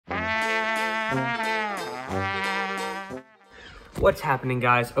What's happening,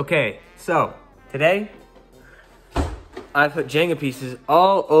 guys? Okay, so today I put Jenga pieces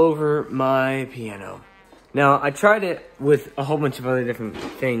all over my piano. Now, I tried it with a whole bunch of other different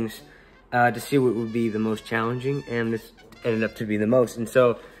things to see what would be the most challenging, and this ended up to be the most. And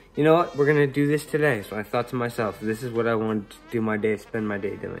so, you know what? We're gonna do this today. So I thought to myself, this is what I wanted to do my day, spend my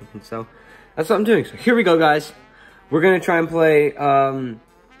day doing. And so that's what I'm doing. So here we go, guys. We're gonna try and play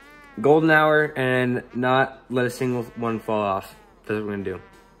Golden Hour and not let a single one fall off. That's what we're gonna do.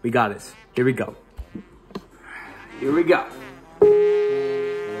 We got this. Here we go. Here we go.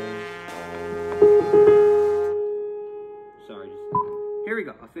 Sorry, here we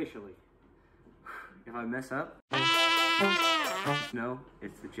go, officially. If I mess up, just know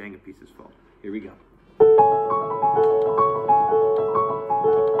it's the Jenga piece's fault. Here we go.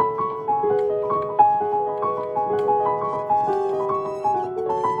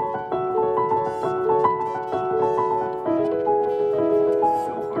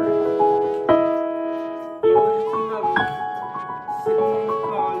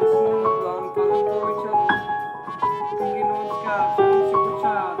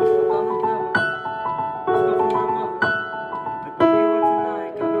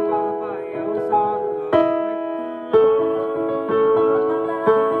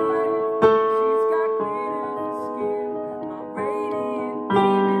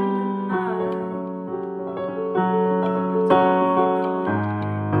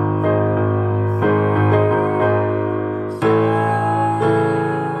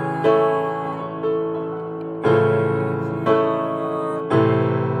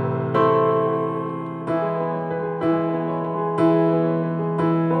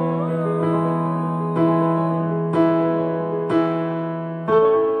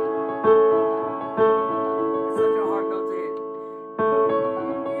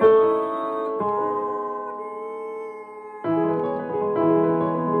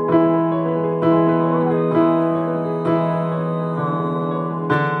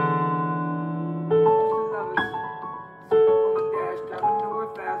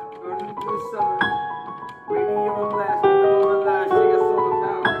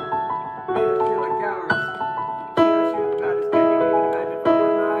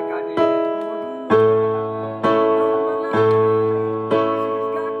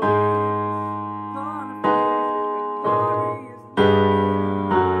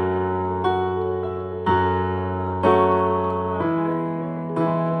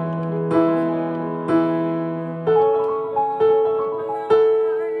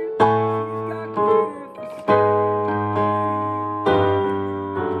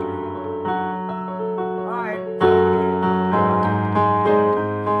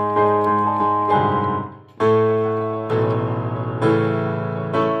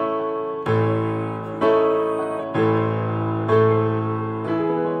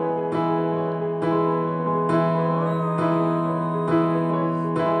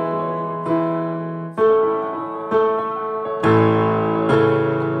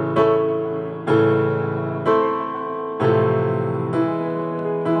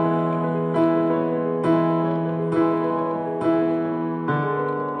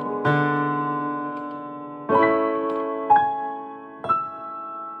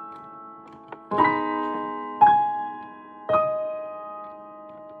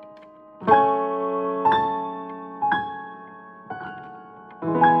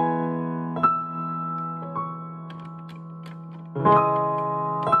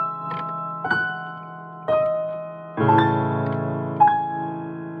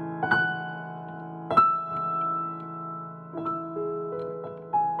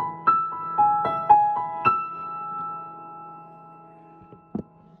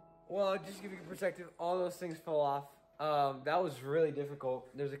 Well, just to give you perspective, all those things fell off. That was really difficult.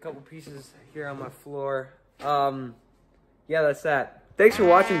 There's a couple pieces here on my floor. Yeah, that's that. Thanks for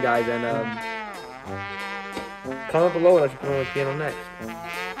watching, guys, and comment below what I should put on the piano next.